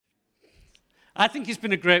I think it's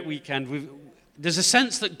been a great weekend. There's a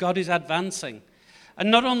sense that God is advancing. And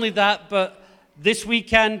not only that, but this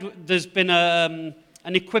weekend there's been an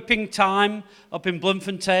equipping time up in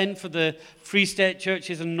Bloemfontein for the Free State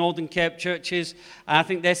churches and Northern Cape churches. And I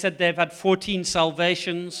think they said they've had 14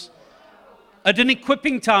 salvations. At an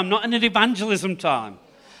equipping time, not an evangelism time.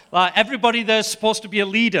 Like everybody there's supposed to be a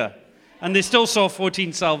leader, and they still saw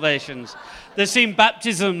 14 salvations. They're seeing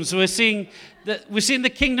baptisms. We're seeing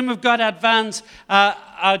the kingdom of God advance.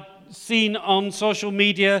 I've seen on social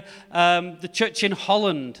media the church in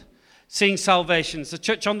Holland seeing salvations, the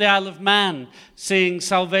church on the Isle of Man seeing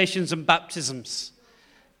salvations and baptisms.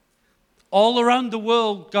 All around the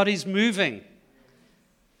world, God is moving.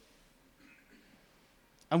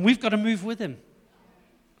 And we've got to move with him.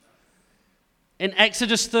 In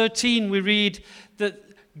Exodus 13, we read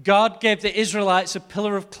that God gave the Israelites a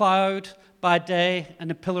pillar of cloud by day and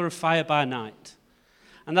a pillar of fire by night.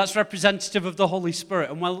 And that's representative of the Holy Spirit.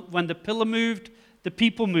 And when the pillar moved, the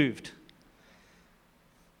people moved.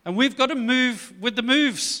 And we've got to move with the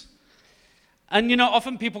moves. And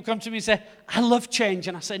often people come to me and say, I love change.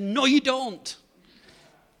 And I say, no, you don't.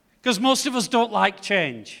 Because most of us don't like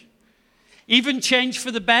change. Even change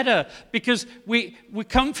for the better, because we're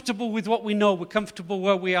comfortable with what we know. We're comfortable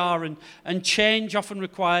where we are, and change often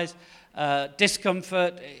requires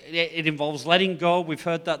discomfort. It involves letting go. We've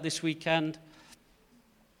heard that this weekend.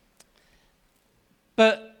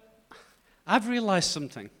 But I've realized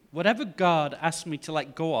something. Whatever God asked me to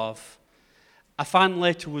let go of, I find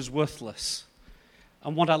later was worthless.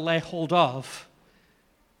 And what I lay hold of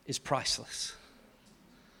is priceless.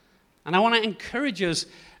 And I want to encourage us.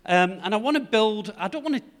 And I want to build, I don't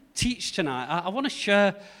want to teach tonight. I want to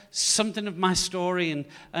share something of my story,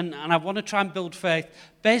 and I want to try and build faith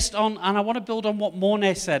based on, and I want to build on what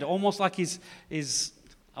Monet said, almost like his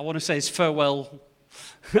I want to say his farewell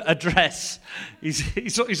address.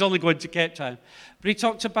 He's only going to Cape Town. But he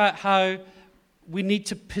talked about how we need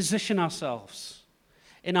to position ourselves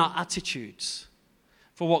in our attitudes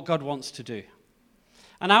for what God wants to do.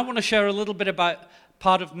 And I want to share a little bit about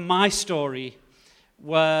part of my story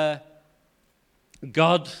where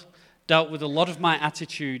God dealt with a lot of my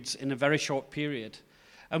attitudes in a very short period,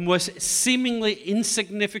 and where seemingly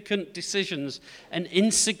insignificant decisions and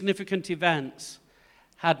insignificant events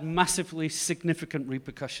had massively significant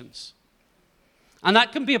repercussions. And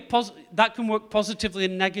that can work positively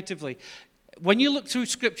and negatively. When you look through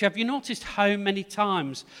Scripture, have you noticed how many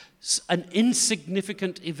times an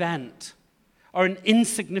insignificant event or an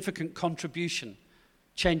insignificant contribution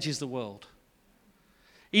changes the world?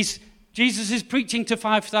 Jesus is preaching to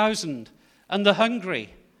 5,000, and they're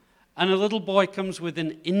hungry, and a little boy comes with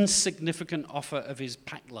an insignificant offer of his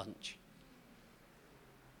packed lunch.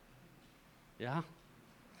 Yeah?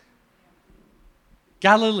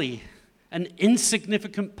 Galilee, an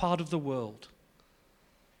insignificant part of the world,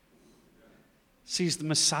 sees the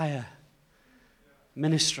Messiah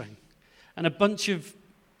ministering, and a bunch of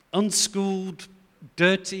unschooled,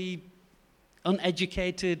 dirty,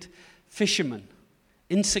 uneducated fishermen,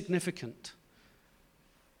 insignificant.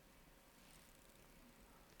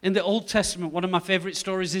 In the Old Testament, one of my favorite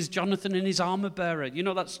stories is Jonathan and his armor bearer. You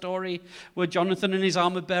know that story where Jonathan and his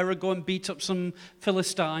armor bearer go and beat up some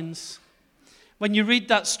Philistines? When you read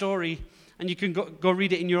that story, and you can go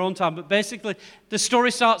read it in your own time, but basically the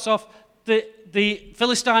story starts off, the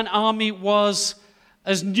Philistine army was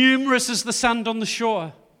as numerous as the sand on the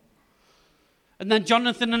shore. And then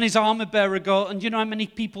Jonathan and his armor bearer go, and you know how many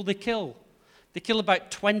people they kill? They kill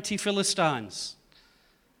about 20 Philistines.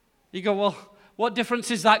 You go, well, what difference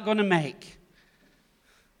is that going to make?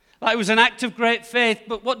 Like, it was an act of great faith,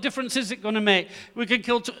 but what difference is it going to make? We could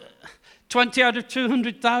kill 20 out of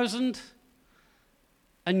 200,000.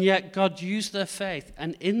 And yet God used their faith.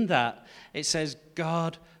 And in that, it says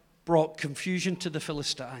God brought confusion to the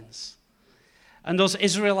Philistines. And those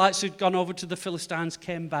Israelites who'd gone over to the Philistines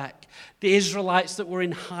came back. The Israelites that were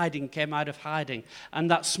in hiding came out of hiding. And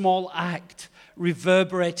that small act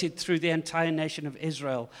reverberated through the entire nation of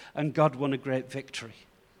Israel, and God won a great victory.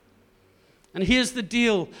 And here's the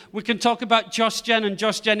deal. We can talk about Josh Gen, and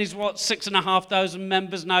Josh Gen is 6,500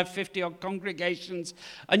 members now, 50-odd congregations.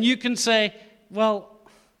 And you can say, well,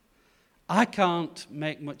 I can't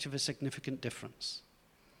make much of a significant difference.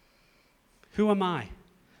 Who am I?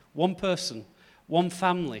 One person, one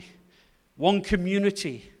family, one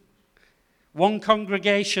community, one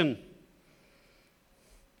congregation.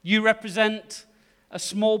 You represent a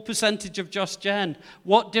small percentage of Josh Gen.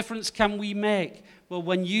 What difference can we make? Well,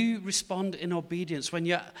 when you respond in obedience, when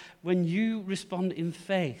you respond in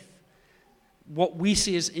faith, what we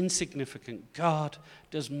see as insignificant, God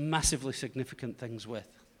does massively significant things with.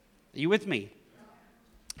 Are you with me?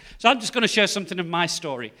 So I'm just going to share something of my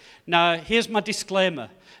story. Now, here's my disclaimer.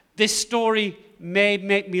 This story may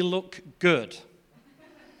make me look good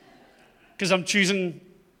because I'm choosing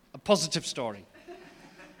a positive story.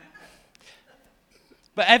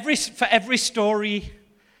 But for every story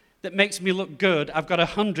that makes me look good, I've got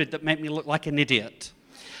 100 that make me look like an idiot.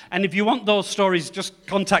 And if you want those stories, just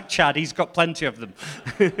contact Chad. He's got plenty of them.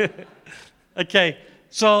 Okay,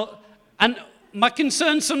 so, and my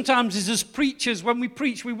concern sometimes is as preachers, when we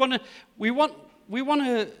preach, we want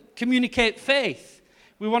to communicate faith.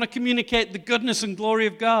 We want to communicate the goodness and glory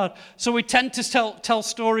of God. So we tend to tell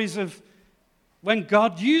stories of when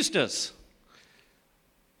God used us.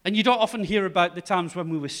 And you don't often hear about the times when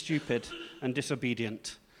we were stupid and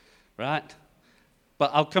disobedient, right? But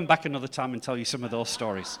I'll come back another time and tell you some of those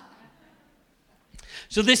stories.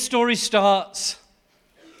 So this story starts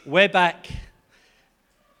way back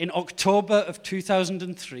in October of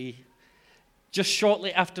 2003, just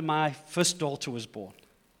shortly after my first daughter was born.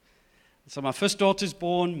 So my first daughter's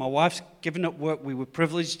born, my wife's given up work. We were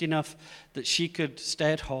privileged enough that she could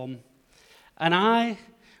stay at home. And I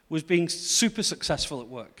was being super successful at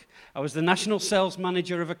work. I was the national sales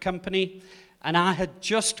manager of a company, and I had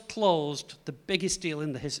just closed the biggest deal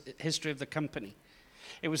in the history of the company.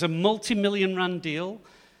 It was a multi-million rand deal.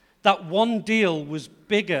 That one deal was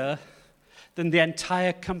bigger than the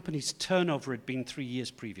entire company's turnover had been 3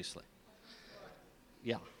 years previously.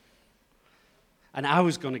 Yeah. And I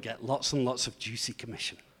was going to get lots and lots of juicy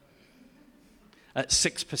commission at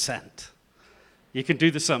 6%. You can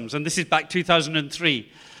do the sums. And this is back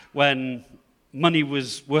 2003 when money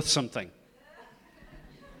was worth something.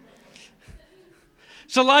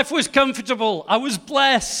 So life was comfortable. I was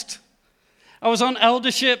blessed. I was on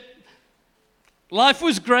eldership. Life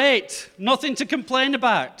was great. Nothing to complain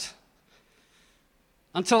about.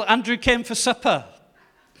 Until Andrew came for supper.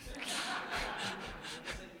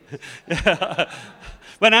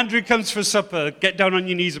 When Andrew comes for supper, get down on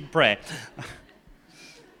your knees and pray.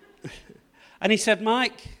 And he said,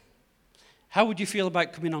 Mike, how would you feel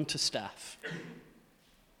about coming on to staff?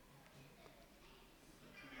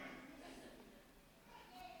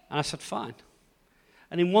 And I said, fine.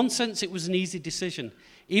 And in one sense, it was an easy decision.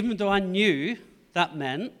 Even though I knew that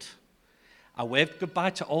meant I waved goodbye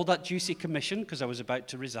to all that juicy commission because I was about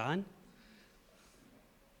to resign.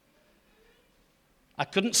 I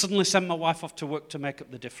couldn't suddenly send my wife off to work to make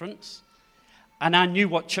up the difference. And I knew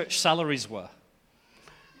what church salaries were.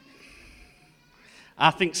 I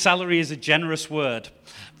think salary is a generous word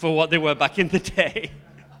for what they were back in the day.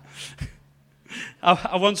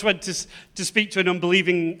 I once went to speak to an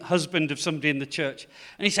unbelieving husband of somebody in the church.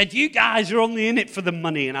 And he said, you guys are only in it for the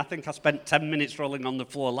money. And I think I spent 10 minutes rolling on the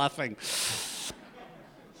floor laughing.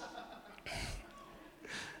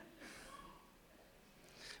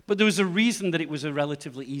 But there was a reason that it was a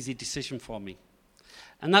relatively easy decision for me.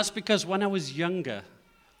 And that's because when I was younger,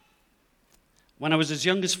 when I was as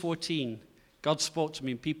young as 14, God spoke to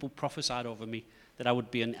me and people prophesied over me that I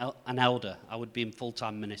would be an elder. I would be in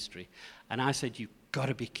full-time ministry. And I said, you've got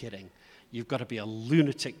to be kidding. You've got to be a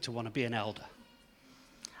lunatic to want to be an elder.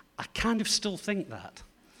 I kind of still think that.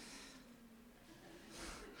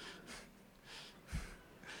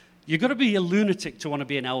 You've got to be a lunatic to want to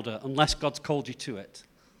be an elder unless God's called you to it.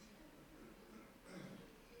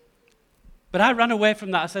 But I ran away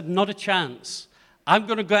from that. I said, not a chance. I'm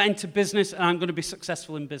going to go into business and I'm going to be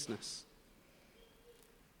successful in business.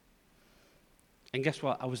 And guess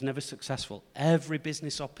what? I was never successful. Every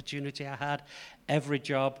business opportunity I had, every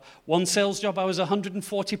job. One sales job, I was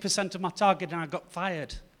 140% of my target and I got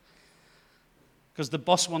fired. Because the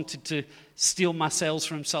boss wanted to steal my sales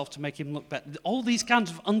for himself to make him look better. All these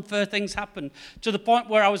kinds of unfair things happened to the point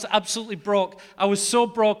where I was absolutely broke. I was so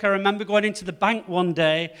broke, I remember going into the bank one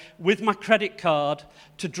day with my credit card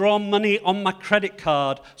to draw money on my credit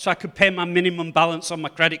card so I could pay my minimum balance on my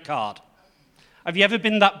credit card. Have you ever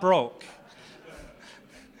been that broke?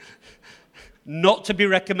 Not to be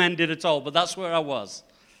recommended at all, but that's where I was.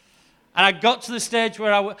 And I got to the stage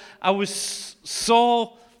where I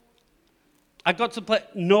got to play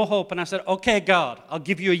no hope, and I said, okay, God, I'll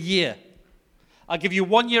give you a year. I'll give you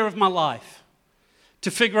 1 year of my life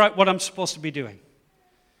to figure out what I'm supposed to be doing.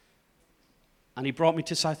 And he brought me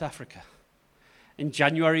to South Africa in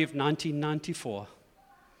January of 1994,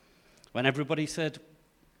 when everybody said,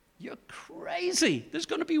 you're crazy, there's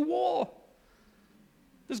going to be war.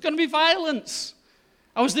 There's going to be violence.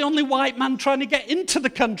 I was the only white man trying to get into the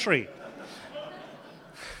country.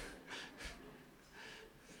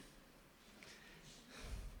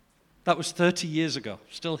 That was 30 years ago,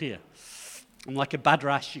 still here. I'm like a bad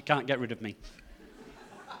rash, you can't get rid of me.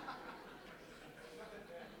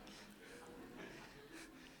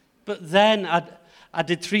 But then I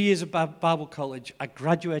did 3 years of Bible college. I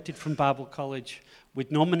graduated from Bible college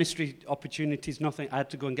with no ministry opportunities, nothing. I had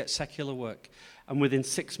to go and get secular work. And within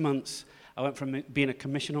 6 months, I went from being a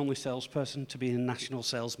commission-only salesperson to being a national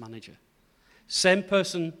sales manager. Same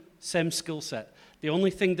person, same skill set. The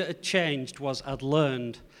only thing that had changed was I'd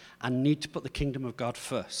learned I need to put the kingdom of God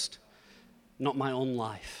first, not my own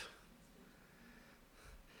life.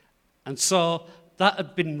 And so that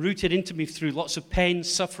had been rooted into me through lots of pain,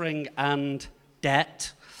 suffering, and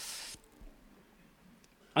debt.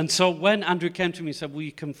 And so when Andrew came to me and said, will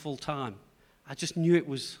you come full time? I just knew it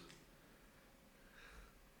was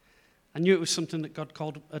something that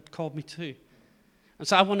God had called me to. And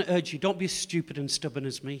so I want to urge you, don't be as stupid and stubborn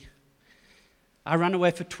as me. I ran away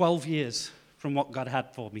for 12 years from what God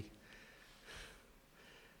had for me.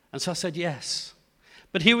 And so I said yes.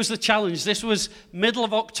 But here was the challenge. This was middle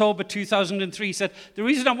of October 2003. He said, the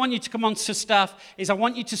reason I want you to come on to staff is I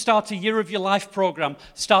want you to start a Year of Your Life program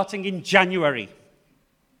starting in January.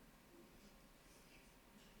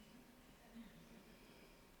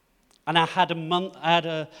 And I had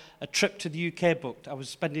a trip to the UK booked. I was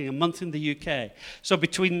spending a month in the UK. So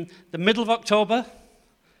between the middle of October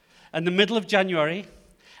and the middle of January,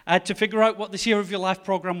 I had to figure out what this Year of Your Life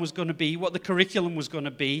program was going to be, what the curriculum was going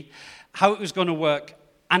to be, how it was going to work,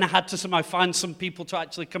 and I had to somehow find some people to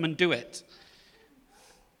actually come and do it.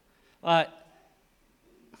 Who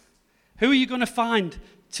are you going to find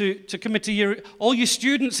to commit a year? All your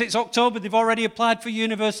students, it's October, they've already applied for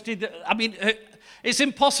university. I mean, it's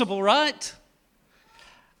impossible, right?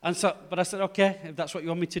 And so, but I said, okay, if that's what you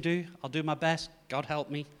want me to do, I'll do my best. God help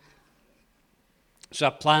me. So I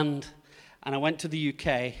planned, and I went to the UK.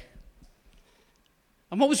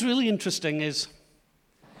 And what was really interesting is,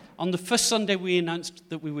 on the first Sunday we announced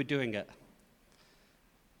that we were doing it,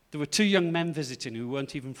 there were 2 young men visiting who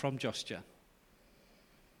weren't even from Joshua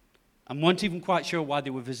and weren't even quite sure why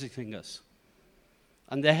they were visiting us.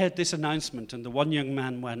 And they heard this announcement, and the one young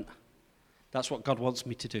man went, that's what God wants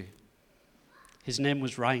me to do. His name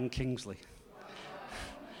was Ryan Kingsley.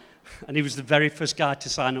 And he was the very first guy to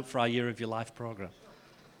sign up for our Year of Your Life program.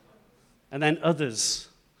 And then others.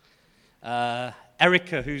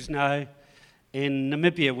 Erica, who's now in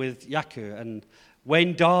Namibia with Yaku, and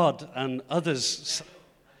Wayne Dodd and others.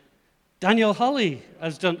 Daniel Holly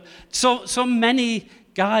has done so many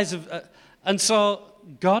guys have, and so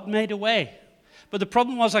God made a way. But the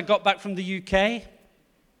problem was I got back from the UK,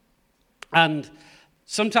 and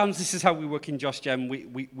sometimes this is how we work in Josh Gem.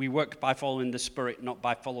 We work by following the Spirit, not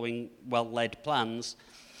by following well-led plans.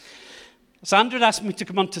 So Andrew had asked me to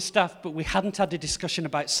come on to staff, but we hadn't had a discussion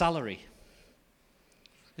about salary.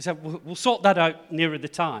 He said, we'll sort that out nearer the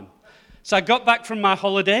time. So I got back from my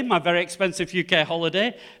holiday, my very expensive UK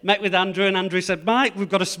holiday, met with Andrew, and Andrew said, Mike, we've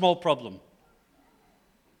got a small problem.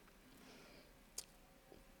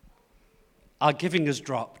 Our giving has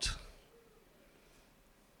dropped,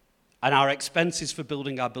 and our expenses for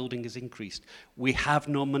building our building has increased. We have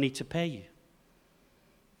no money to pay you.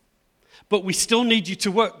 But we still need you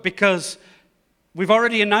to work because we've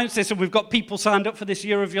already announced this and we've got people signed up for this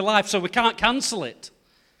Year of Your Life, so we can't cancel it.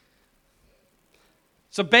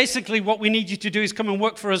 So basically what we need you to do is come and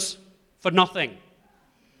work for us for nothing.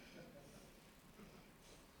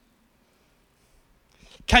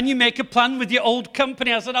 Can you make a plan with your old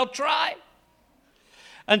company? I said, I'll try.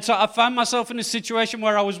 And so I found myself in a situation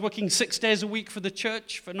where I was working 6 days a week for the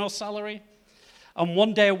church for no salary and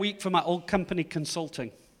 1 day a week for my old company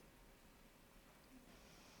consulting.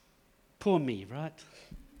 Poor me, right?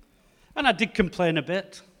 And I did complain a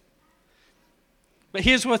bit. But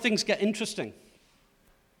here's where things get interesting.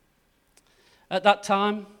 At that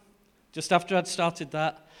time, just after I'd started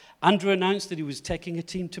that, Andrew announced that he was taking a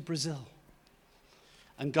team to Brazil.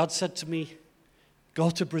 And God said to me,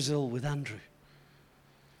 go to Brazil with Andrew.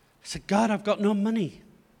 I said, God, I've got no money.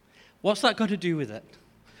 What's that got to do with it?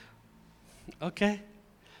 Okay.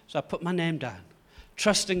 So I put my name down,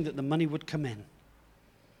 trusting that the money would come in.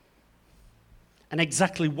 And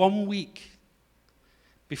exactly 1 week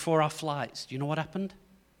before our flights, do you know what happened?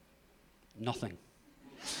 Nothing.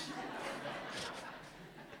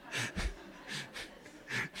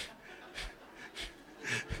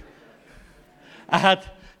 I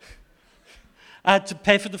had to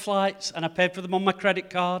pay for the flights, and I paid for them on my credit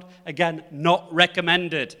card. Again, not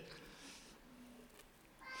recommended.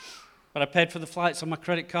 But I paid for the flights on my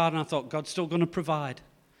credit card, and I thought, God's still going to provide.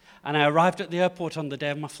 And I arrived at the airport on the day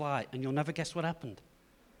of my flight, and you'll never guess what happened.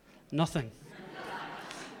 Nothing.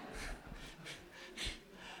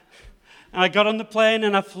 And I got on the plane,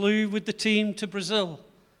 and I flew with the team to Brazil.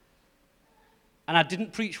 And I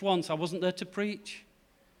didn't preach once. I wasn't there to preach.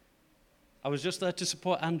 I was just there to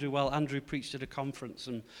support Andrew while Andrew preached at a conference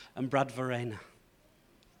and Brad Verena.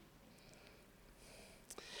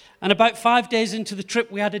 And about 5 days into the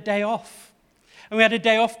trip, we had a day off. And we had a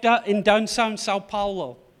day off in downtown Sao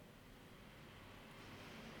Paulo.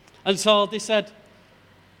 And so they said,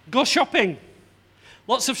 go shopping.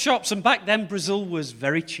 Lots of shops. And back then, Brazil was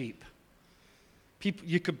very cheap.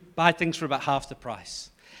 You could buy things for about half the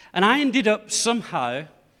price. And I ended up somehow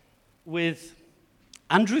with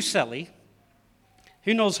Andrew Selly.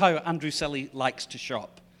 Who knows how Andrew Selly likes to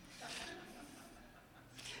shop?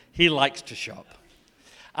 He likes to shop.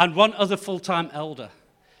 And one other full-time elder.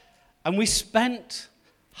 And we spent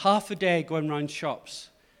half a day going around shops.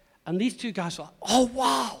 And these two guys were like, oh,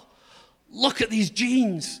 wow, look at these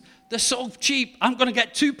jeans. They're so cheap. I'm going to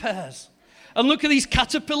get 2 pairs. And look at these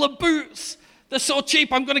Caterpillar boots. They're so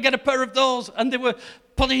cheap. I'm going to get a pair of those. And they were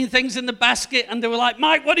putting things in the basket. And they were like,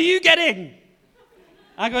 Mike, what are you getting?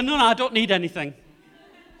 I go, no, I don't need anything.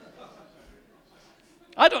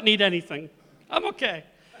 I don't need anything. I'm okay.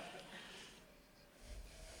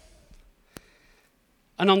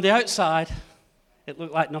 And on the outside, it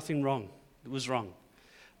looked like nothing wrong. It was wrong.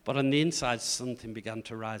 But on the inside, something began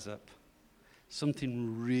to rise up.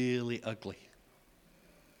 Something really ugly.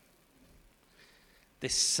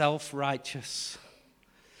 This self-righteous,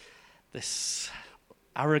 this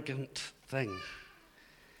arrogant thing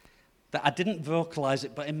that I didn't vocalize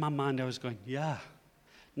it, but in my mind I was going, yeah,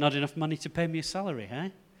 not enough money to pay me a salary, eh?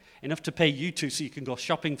 Enough to pay you two so you can go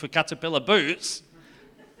shopping for Caterpillar boots.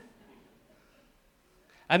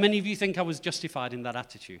 How many of you think I was justified in that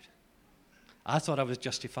attitude? I thought I was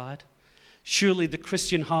justified. Surely the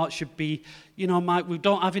Christian heart should be, you know, Mike, we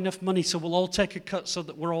don't have enough money, so we'll all take a cut so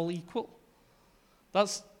that we're all equal.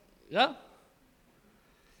 Yeah.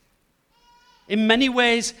 In many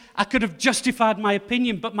ways, I could have justified my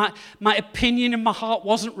opinion, but my opinion in my heart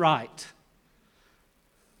wasn't right.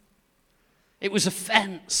 It was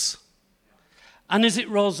offense. And as it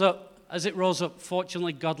rose up,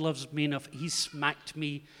 fortunately, God loves me enough. He smacked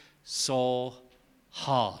me so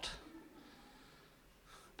hard.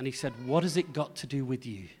 And he said, what has it got to do with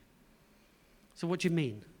you? So what do you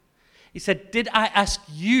mean? He said, did I ask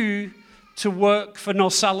you to work for no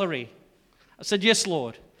salary? I said, yes,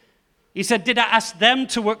 Lord. He said, did I ask them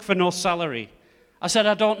to work for no salary? I said,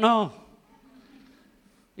 I don't know.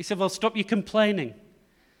 He said, well, stop your complaining.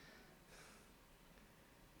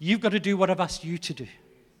 You've got to do what I've asked you to do.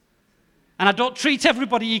 And I don't treat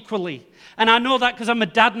everybody equally. And I know that because I'm a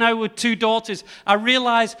dad now with 2 daughters. I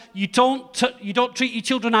realize you don't treat your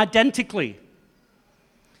children identically.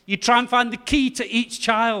 You try and find the key to each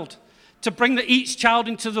child, to bring each child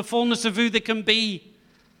into the fullness of who they can be.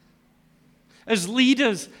 As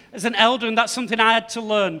leaders, as an elder, and that's something I had to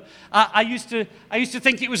learn. I used to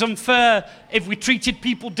think it was unfair if we treated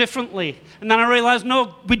people differently. And then I realized,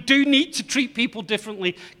 no, we do need to treat people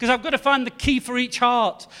differently because I've got to find the key for each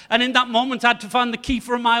heart. And in that moment, I had to find the key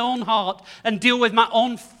for my own heart and deal with my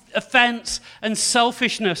own offense and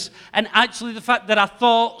selfishness. And actually the fact that I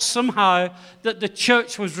thought somehow that the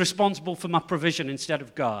church was responsible for my provision instead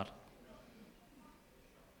of God.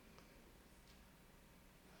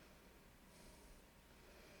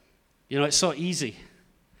 You know, it's so easy,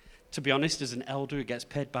 to be honest, as an elder who gets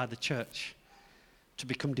paid by the church, to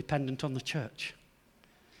become dependent on the church,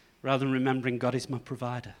 rather than remembering God is my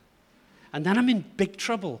provider. And then I'm in big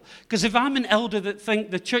trouble, because if I'm an elder that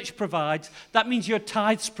think the church provides, that means your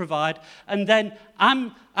tithes provide, and then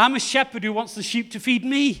I'm a shepherd who wants the sheep to feed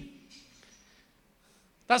me.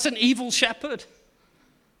 That's an evil shepherd.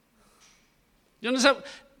 You understand?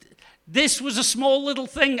 This was a small little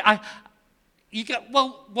thing. You go,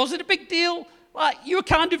 well, was it a big deal? Like, you were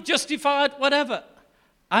kind of justified, whatever.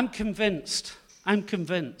 I'm convinced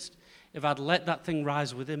if I'd let that thing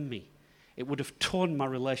rise within me, it would have torn my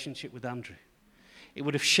relationship with Andrew. It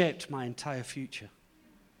would have shaped my entire future.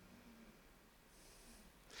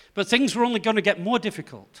 But things were only going to get more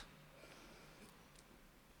difficult.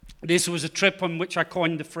 This was a trip on which I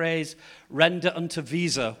coined the phrase, render unto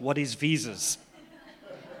Visa what is Visa's.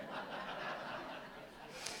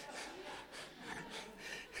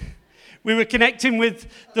 We were connecting with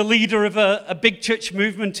the leader of a big church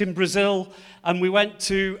movement in Brazil, and we went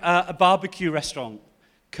to a barbecue restaurant.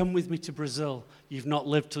 Come with me to Brazil. You've not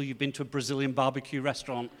lived till you've been to a Brazilian barbecue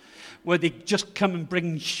restaurant, where they just come and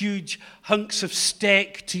bring huge hunks of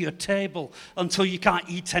steak to your table until you can't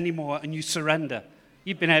eat anymore and you surrender.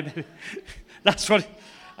 You've been able. That's what.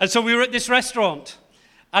 And so we were at this restaurant,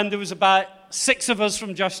 and there was about 6 of us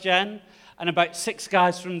from Just Gen, and about 6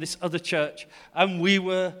 guys from this other church, and we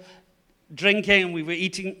were drinking, we were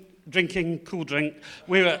drinking cool drink.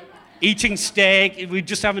 We were eating steak. We're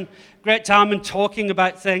just having a great time and talking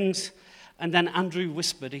about things. And then Andrew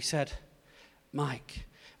whispered, he said, Mike,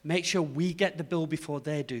 make sure we get the bill before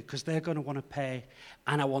they do, because they're going to want to pay,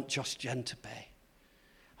 and I want Josh Jen to pay.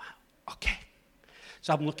 Okay.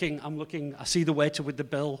 So I'm looking, I see the waiter with the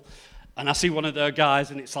bill, and I see one of their guys,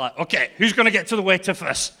 and it's like, okay, who's going to get to the waiter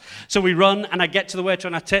first? So we run, and I get to the waiter,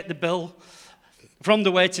 and I take the bill from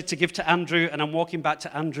the waiter to give to Andrew, and I'm walking back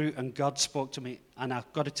to Andrew, and God spoke to me. And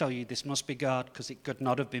I've got to tell you, this must be God, because it could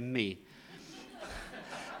not have been me.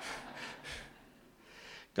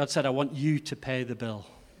 God said, I want you to pay the bill.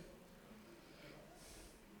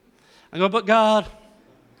 I go, but God,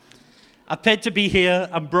 I paid to be here.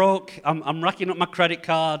 I'm broke. I'm racking up my credit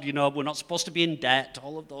card. You know, we're not supposed to be in debt.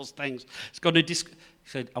 All of those things. It's going to. He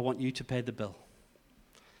said, I want you to pay the bill.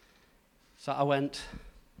 So I went,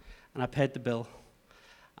 and I paid the bill,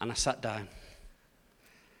 and I sat down.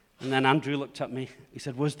 And then Andrew looked at me. He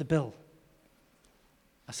said, where's the bill?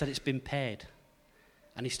 I said, it's been paid.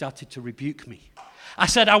 And he started to rebuke me. I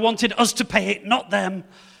said, I wanted us to pay it, not them.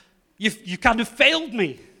 You kind of failed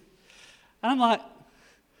me. And I'm like,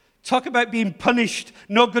 talk about being punished.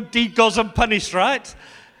 No good deed goes unpunished, right?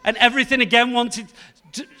 And everything again wanted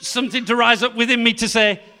something to rise up within me to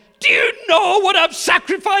say, do you know what I've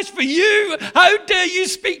sacrificed for you? How dare you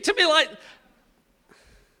speak to me like...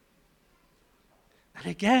 And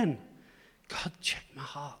again, God checked my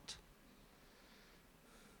heart.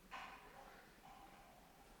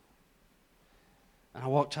 And I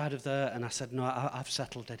walked out of there and I said, no, I've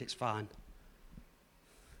settled it, it's fine.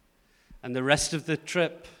 And the rest of the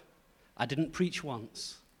trip, I didn't preach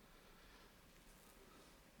once.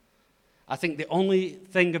 I think the only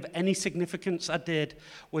thing of any significance I did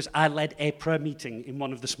was I led a prayer meeting in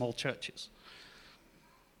one of the small churches.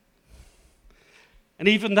 And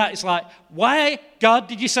even that is like, why, God,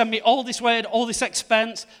 did you send me all this way and all this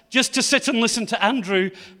expense just to sit and listen to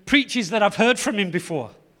Andrew preaches that I've heard from him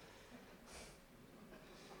before?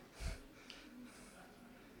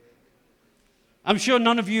 I'm sure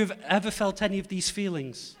none of you have ever felt any of these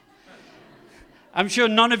feelings. I'm sure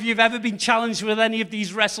none of you have ever been challenged with any of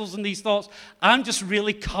these wrestles and these thoughts. I'm just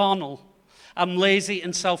really carnal. I'm lazy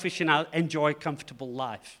and selfish, and I enjoy a comfortable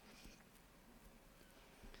life.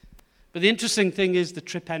 But the interesting thing is the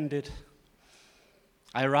trip ended.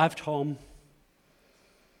 I arrived home,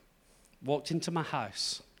 walked into my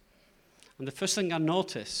house, and the first thing I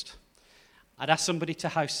noticed, I'd asked somebody to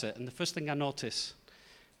house sit, and the first thing I noticed,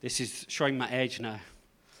 this is showing my age now,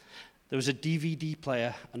 there was a DVD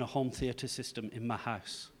player and a home theater system in my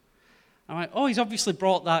house. I'm like, oh, he's obviously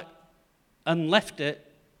brought that and left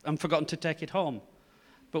it and forgotten to take it home.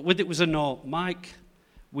 But with it was a note, Mike,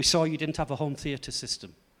 we saw you didn't have a home theater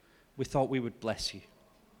system. We thought we would bless you.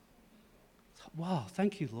 I thought, wow,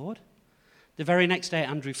 thank you, Lord. The very next day,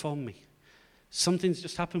 Andrew phoned me. Something's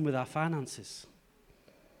just happened with our finances.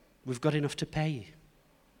 We've got enough to pay you.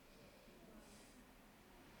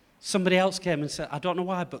 Somebody else came and said, I don't know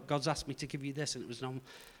why, but God's asked me to give you this, and it was normal.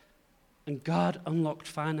 And God unlocked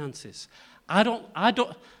finances. I don't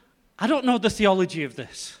know the theology of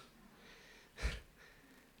this.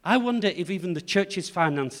 I wonder if even the church's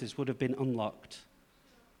finances would have been unlocked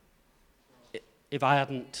if I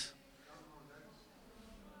hadn't.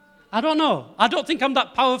 I don't know. I don't think I'm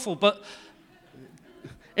that powerful, but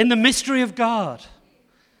in the mystery of God.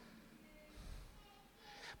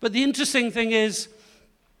 But the interesting thing is,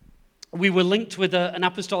 we were linked with an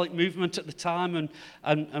apostolic movement at the time,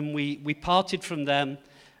 and we parted from them.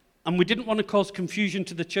 And we didn't want to cause confusion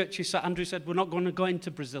to the churches, so Andrew said, we're not going to go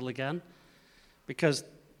into Brazil again because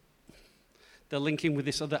they're linking with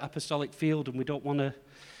this other apostolic field, and we don't want to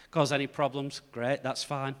cause any problems. Great, that's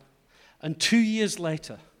fine. And 2 years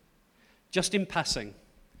later, just in passing,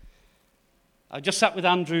 I just sat with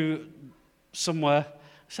Andrew somewhere. I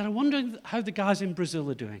said, I wonder how the guys in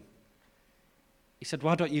Brazil are doing. He said,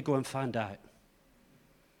 why don't you go and find out?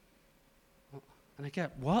 And I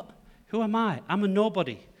get, what? Who am I? I'm a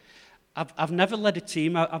nobody. I've never led a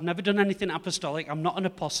team. I've never done anything apostolic. I'm not an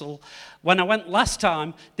apostle. When I went last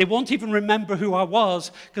time, they won't even remember who I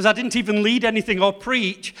was because I didn't even lead anything or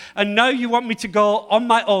preach. And now you want me to go on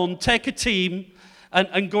my own, take a team,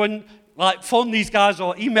 and go and like phone these guys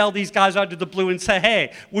or email these guys out of the blue and say,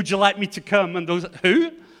 hey, would you like me to come? And those,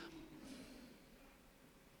 who?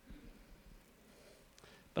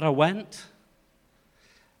 But I went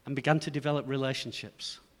and began to develop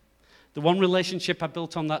relationships. The one relationship I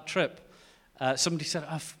built on that trip, somebody said,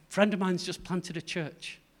 a friend of mine's just planted a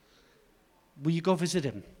church. Will you go visit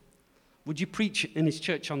him? Would you preach in his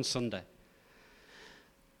church on Sunday?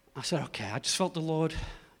 I said, okay. I just felt the Lord.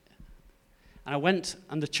 And I went,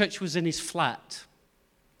 and the church was in his flat.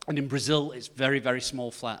 And in Brazil, it's very, very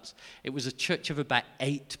small flats. It was a church of about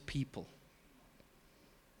 8 people.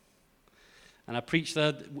 And I preached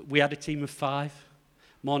there. We had a team of 5.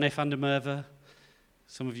 Morne van der Merwe,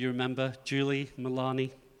 some of you remember, Julie,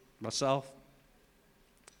 Milani, myself.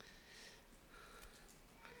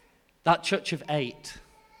 That church of 8,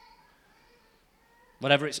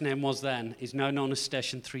 whatever its name was then, is now known as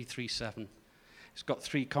Station 337. It's got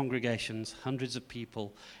 3 congregations, hundreds of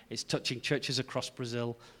people. It's touching churches across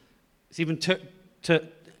Brazil. It's even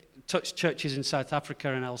touched churches in South Africa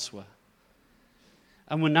and elsewhere.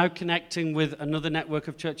 And we're now connecting with another network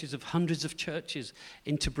of churches, of hundreds of churches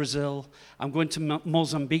into Brazil. I'm going to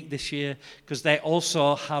Mozambique this year because they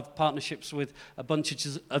also have partnerships with a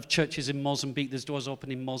bunch of churches in Mozambique. There's doors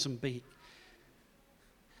open in Mozambique.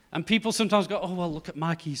 And people sometimes go, oh, well, look at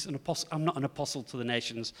Mike, he's an apostle. I'm not an apostle to the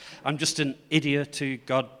nations. I'm just an idiot who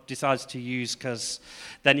God decides to use because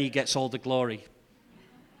then he gets all the glory.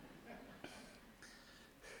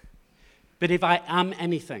 But if I am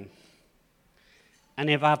anything, and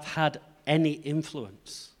if I've had any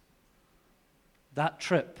influence, that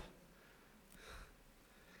trip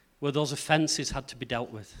where those offenses had to be dealt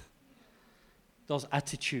with, those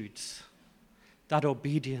attitudes, that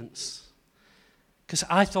obedience, because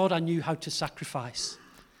I thought I knew how to sacrifice.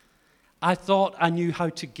 I thought I knew how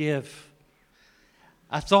to give.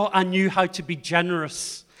 I thought I knew how to be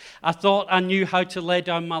generous. I thought I knew how to lay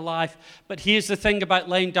down my life. But here's the thing about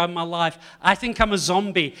laying down my life. I think I'm a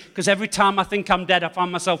zombie because every time I think I'm dead, I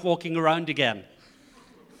find myself walking around again.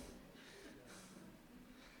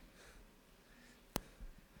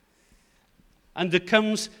 And there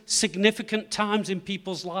comes significant times in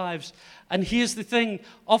people's lives. And here's the thing.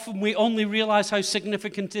 Often we only realize how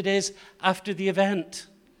significant it is after the event.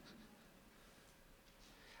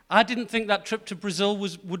 I didn't think that trip to Brazil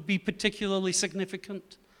would be particularly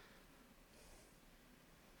significant.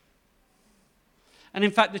 And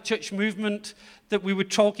in fact, the church movement that we were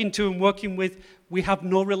talking to and working with, we have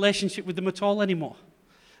no relationship with them at all anymore.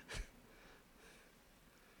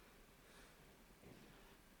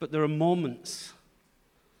 But there are moments,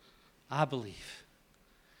 I believe,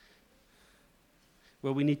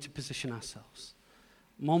 where we need to position ourselves.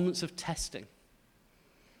 Moments of testing.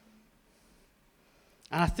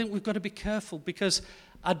 And I think we've got to be careful because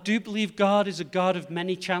I do believe God is a God of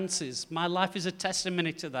many chances. My life is a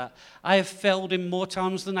testimony to that. I have failed him more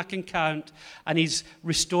times than I can count, and he's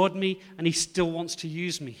restored me, and he still wants to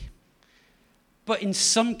use me. But in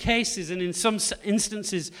some cases and in some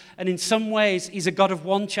instances and in some ways, he's a God of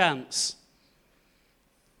one chance.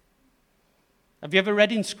 Have you ever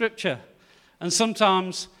read in Scripture? And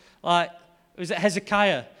sometimes, like, was it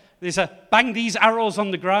Hezekiah? They said, bang these arrows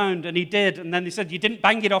on the ground, and he did. And then they said, you didn't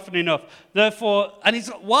bang it often enough. Therefore, and he's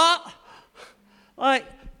like, what? Like,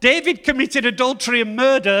 David committed adultery and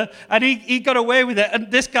murder, and he got away with it,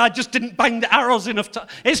 and this guy just didn't bang the arrows enough time.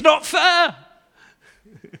 It's not fair.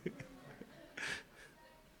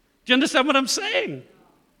 Do you understand what I'm saying?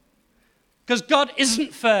 Because God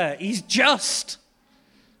isn't fair. He's just.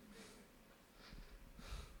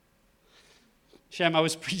 Shame, I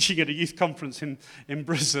was preaching at a youth conference in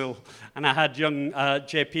Brazil, and I had young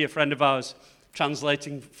JP, a friend of ours,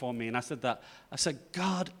 translating for me, and I said,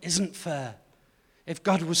 God isn't fair. If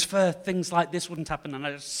God was fair, things like this wouldn't happen, and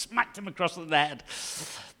I just smacked him across the head.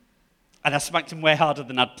 And I smacked him way harder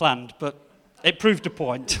than I'd planned, but it proved a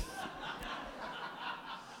point.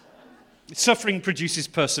 Suffering produces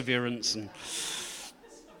perseverance. And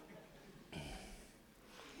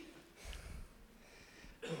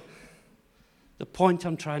the point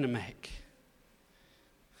I'm trying to make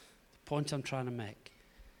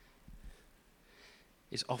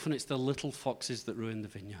is often it's the little foxes that ruin the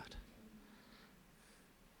vineyard.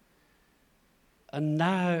 And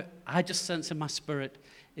now I just sense in my spirit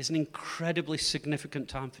is an incredibly significant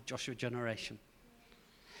time for Joshua generation.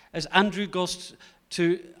 As Andrew goes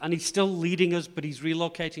and he's still leading us, but he's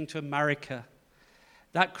relocating to America,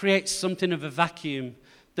 that creates something of a vacuum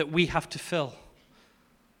that we have to fill.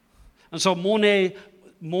 And so Morne's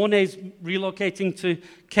relocating to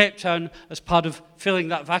Cape Town as part of filling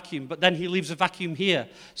that vacuum, but then he leaves a vacuum here.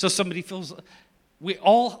 So somebody fills.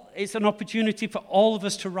 It's an opportunity for all of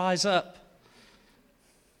us to rise up.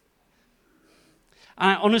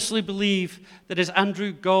 And I honestly believe that as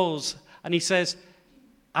Andrew goes and he says,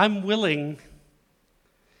 I'm willing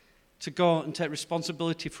to go and take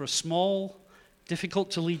responsibility for a small,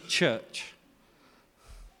 difficult-to-lead church.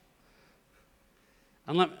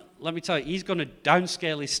 And let me tell you, he's going to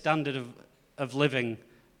downscale his standard of living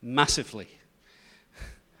massively.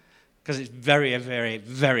 Because it's very, very,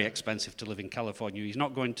 very expensive to live in California. He's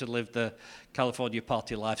not going to live the California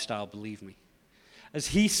party lifestyle, believe me. as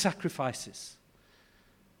he sacrifices,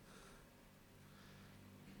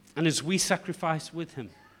 and as we sacrifice with him,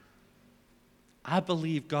 I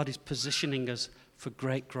believe God is positioning us for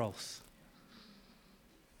great growth.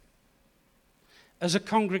 As a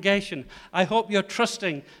congregation, I hope you're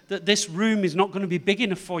trusting that this room is not going to be big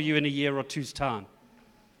enough for you in a year or two's time.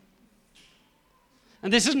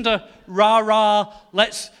 And this isn't a rah-rah,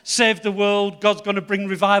 let's save the world, God's going to bring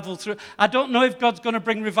revival through. I don't know if God's going to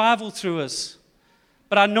bring revival through us,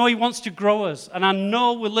 but I know he wants to grow us, and I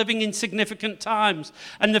know we're living in significant times.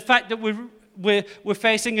 And the fact that we're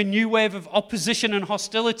facing a new wave of opposition and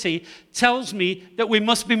hostility tells me that we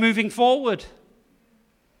must be moving forward.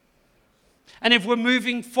 And if we're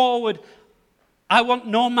moving forward, I want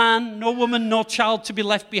no man, no woman, no child to be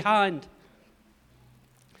left behind.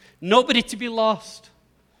 Nobody to be lost.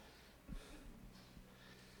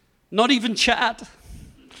 Not even Chad.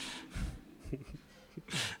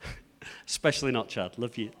 Especially not Chad.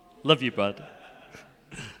 Love you. Love you, bud.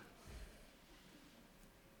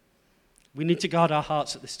 We need to guard our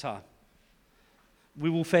hearts at this time. We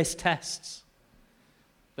will face tests.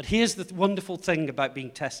 But here's the wonderful thing about being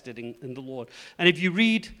tested in the Lord. And if you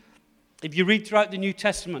read throughout the New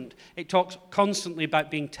Testament, it talks constantly about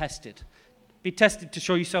being tested. Be tested to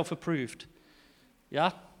show yourself approved.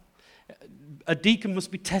 Yeah? A deacon must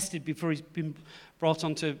be tested before he's been brought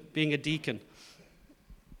on to being a deacon.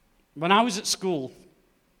 When I was at school,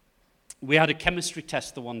 we had a chemistry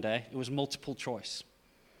test the one day. It was multiple choice.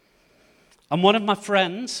 And one of my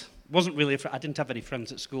friends, wasn't really a friend, I didn't have any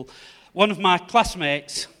friends at school, one of my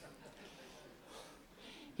classmates,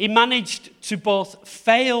 he managed to both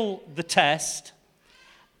fail the test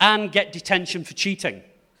and get detention for cheating.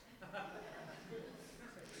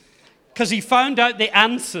 Because he found out the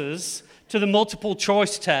answers to the multiple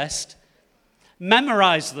choice test,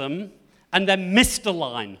 memorized them, and then missed a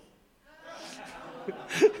line.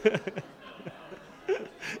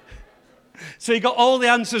 So he got all the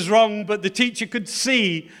answers wrong, but the teacher could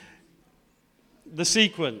see the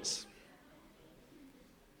sequence.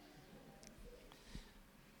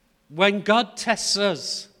 When God tests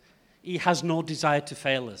us, he has no desire to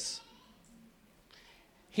fail us.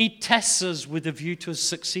 He tests us with a view to us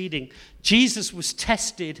succeeding. Jesus was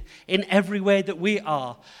tested in every way that we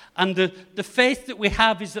are. And the faith that we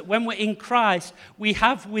have is that when we're in Christ, we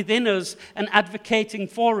have within us and advocating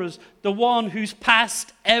for us the one who's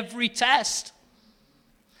passed every test.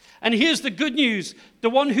 And here's the good news. The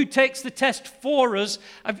one who takes the test for us,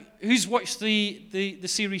 who's watched the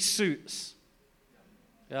series Suits?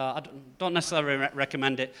 I don't necessarily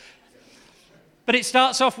recommend it. But it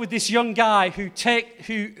starts off with this young guy who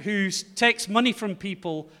takes money from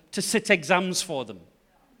people to sit exams for them.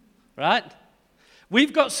 Right?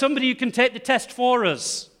 We've got somebody who can take the test for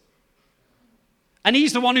us. And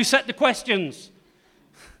he's the one who set the questions.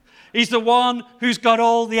 He's the one who's got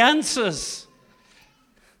all the answers.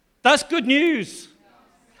 That's good news.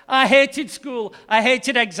 I hated school. I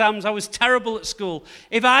hated exams. I was terrible at school.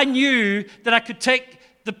 If I knew that I could take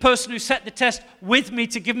the person who set the test with me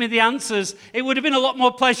to give me the answers, it would have been a lot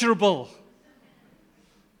more pleasurable.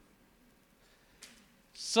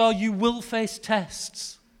 So you will face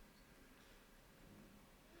tests.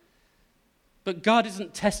 But God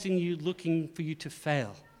isn't testing you looking for you to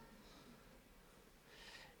fail.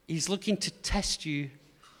 He's looking to test you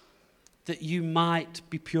that you might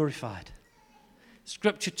be purified.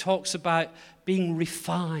 Scripture talks about being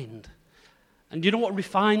refined. And you know what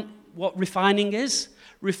refining is?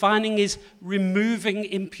 Refining is removing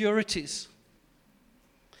impurities.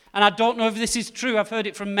 And I don't know if this is true. I've heard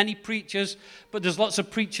it from many preachers, but there's lots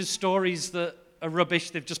of preachers' stories that are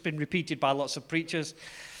rubbish. They've just been repeated by lots of preachers.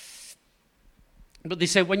 But they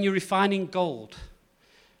say when you're refining gold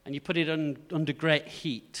and you put it under great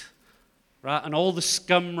heat, right, and all the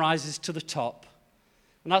scum rises to the top,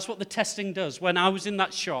 and that's what the testing does. When I was in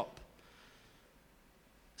that shop,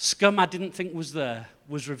 scum I didn't think was there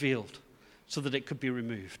was revealed so that it could be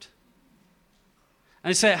removed. And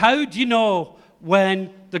they say, how do you know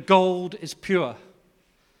when the gold is pure?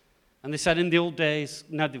 And they said in the old days,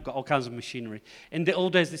 now they've got all kinds of machinery. In the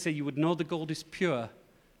old days, they say you would know the gold is pure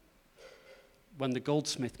when the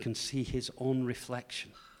goldsmith can see his own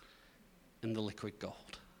reflection in the liquid gold.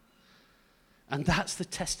 And that's the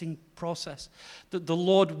testing process. That the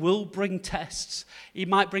Lord will bring tests. He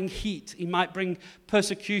might bring heat. He might bring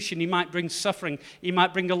persecution. He might bring suffering. He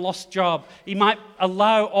might bring a lost job. He might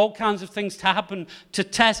allow all kinds of things to happen to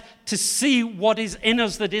test, to see what is in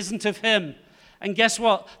us that isn't of him. And guess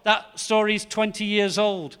what? That story is 20 years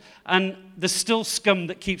old, and there's still scum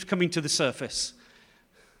that keeps coming to the surface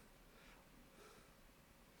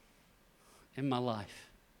in my life.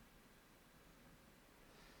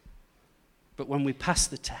 But when we pass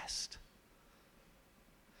the test,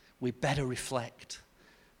 we better reflect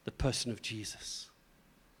the person of Jesus.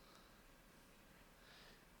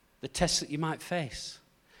 The tests that you might face,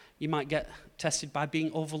 you might get tested by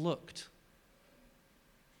being overlooked.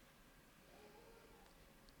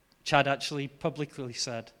 Chad actually publicly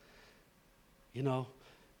said,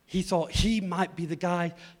 he thought he might be the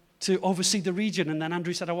guy to oversee the region. And then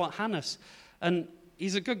Andrew said, I want Hannes. And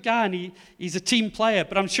he's a good guy and he's a team player.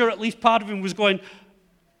 But I'm sure at least part of him was going,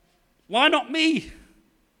 why not me?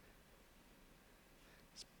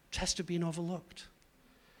 It's a test of being overlooked,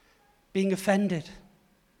 being offended.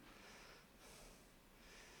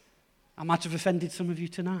 I might have offended some of you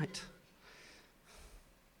tonight.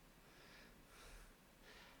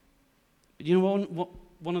 But you know what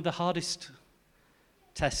one of the hardest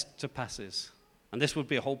tests to pass is? And this would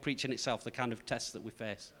be a whole preach in itself, the kind of tests that we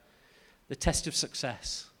face. The test of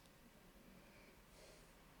success.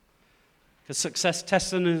 Because success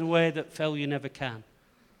tests in a way that failure never can.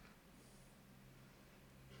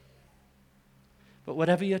 But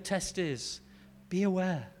whatever your test is, be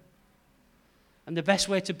aware. And the best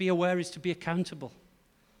way to be aware is to be accountable,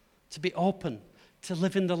 to be open, to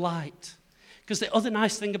live in the light. Because the other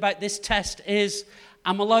nice thing about this test is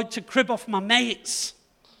I'm allowed to crib off my mates.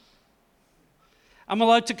 I'm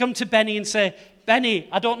allowed to come to Benny and say, Benny,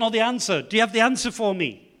 I don't know the answer. Do you have the answer for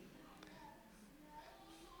me?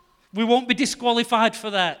 We won't be disqualified for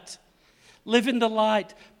that. Live in the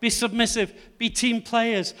light, be submissive, be team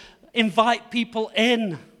players, invite people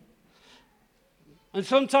in. And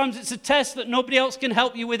sometimes it's a test that nobody else can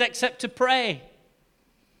help you with except to pray.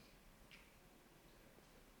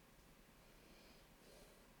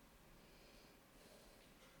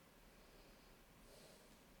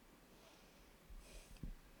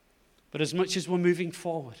 But as much as we're moving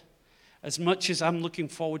forward, as much as I'm looking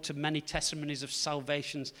forward to many testimonies of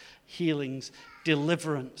salvations, healings,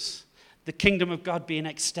 deliverance, the kingdom of God being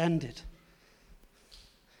extended,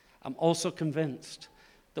 I'm also convinced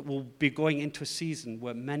that we'll be going into a season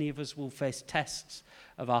where many of us will face tests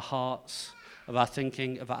of our hearts, of our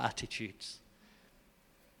thinking, of our attitudes.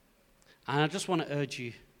 And I just want to urge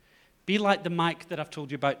you, be like the Mike that I've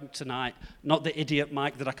told you about tonight, not the idiot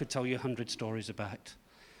Mike that I could tell you 100 stories about.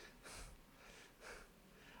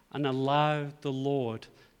 And allow the Lord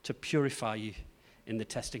to purify you in the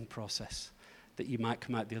testing process, that you might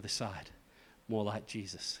come out the other side more like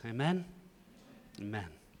Jesus. Amen? Amen.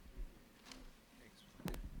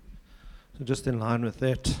 So just in line with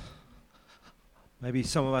that, maybe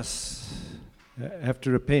some of us have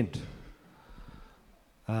to repent.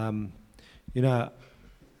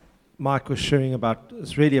 Mike was sharing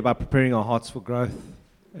it's really about preparing our hearts for growth.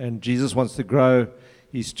 And Jesus wants to grow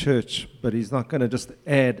his church, but he's not going to just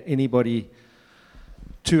add anybody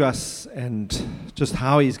to us, and just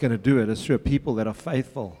how he's going to do it is through people that are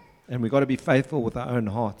faithful. And we've got to be faithful with our own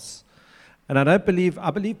hearts. And I believe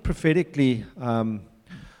prophetically,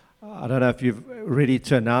 I don't know if you're ready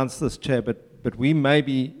to announce this, Chair, but we may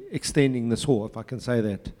be extending this hall, if I can say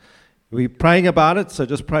that. We're praying about it, so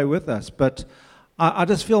just pray with us. But I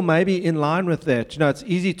just feel maybe in line with that. It's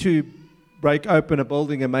easy to break open a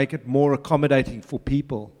building and make it more accommodating for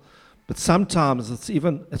people. But sometimes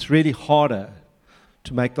it's really harder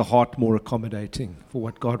to make the heart more accommodating for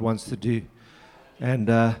what God wants to do. And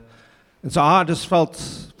so I just felt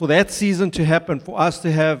for that season to happen, for us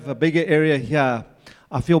to have a bigger area here,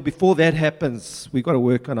 I feel before that happens, we've got to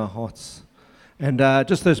work on our hearts. And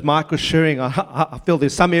just as Mike was sharing, I feel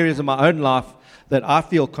there's some areas in my own life that I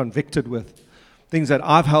feel convicted with, things that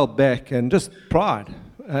I've held back, and just pride.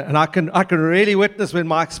 And I can really witness when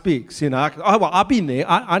Mike speaks. I've been there.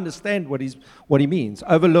 I understand what he means.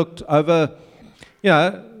 Overlooked,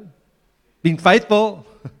 being faithful,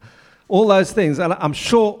 all those things. And I'm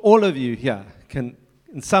sure all of you here can,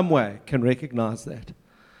 in some way, can recognize that.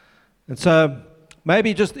 And so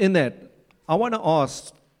maybe just in that, I want to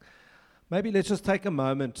ask, maybe let's just take a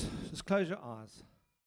moment, just close your eyes.